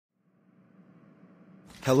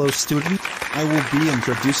Hello student, I will be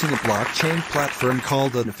introducing a blockchain platform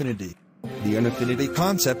called Unifinity. The Unifinity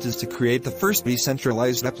concept is to create the first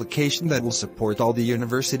decentralized application that will support all the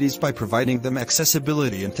universities by providing them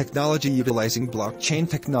accessibility and technology utilizing blockchain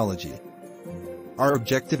technology. Our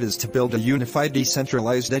objective is to build a unified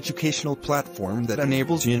decentralized educational platform that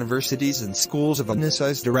enables universities and schools of any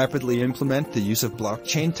size to rapidly implement the use of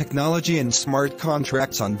blockchain technology and smart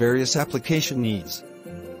contracts on various application needs.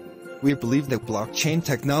 We believe that blockchain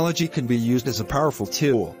technology can be used as a powerful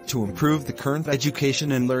tool to improve the current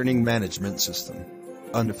education and learning management system.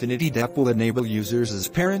 Unifinity DApp will enable users as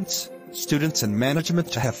parents, students and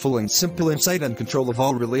management to have full and simple insight and control of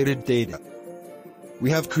all related data. We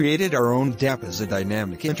have created our own DApp as a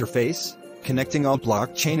dynamic interface, connecting all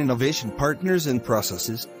blockchain innovation partners and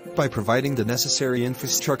processes, by providing the necessary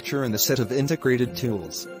infrastructure and a set of integrated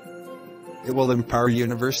tools. It will empower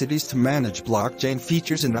universities to manage blockchain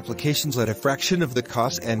features and applications at a fraction of the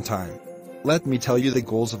cost and time. Let me tell you the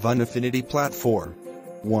goals of Unifinity platform.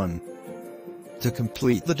 1. To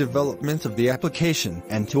complete the development of the application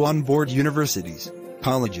and to onboard universities,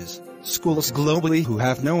 colleges, schools globally who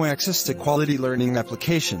have no access to quality learning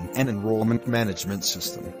application and enrollment management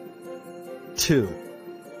system. 2.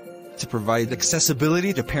 To provide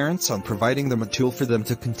accessibility to parents on providing them a tool for them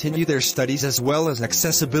to continue their studies as well as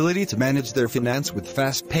accessibility to manage their finance with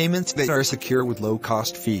fast payments that are secure with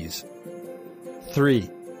low-cost fees. 3.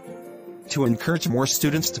 To encourage more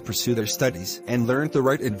students to pursue their studies and learn the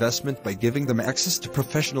right investment by giving them access to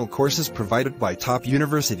professional courses provided by top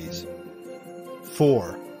universities.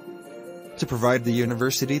 4. To provide the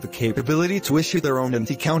university the capability to issue their own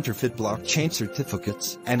anti-counterfeit blockchain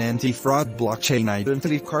certificates, an anti-fraud blockchain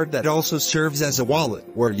identity card that also serves as a wallet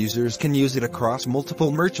where users can use it across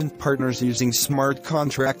multiple merchant partners using smart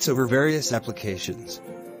contracts over various applications.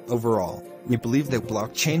 Overall, we believe that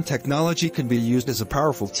blockchain technology can be used as a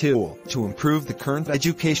powerful tool to improve the current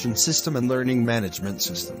education system and learning management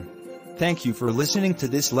system. Thank you for listening to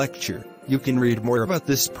this lecture. You can read more about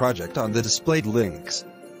this project on the displayed links.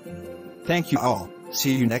 Thank you all.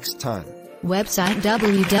 See you next time. Website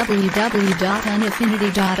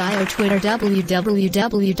www.unifinity.io, Twitter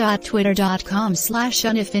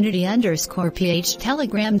www.twitter.com/unifinity_ph,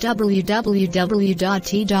 Telegram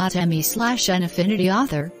www.t.me/unifinity,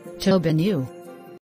 author Tobanoo.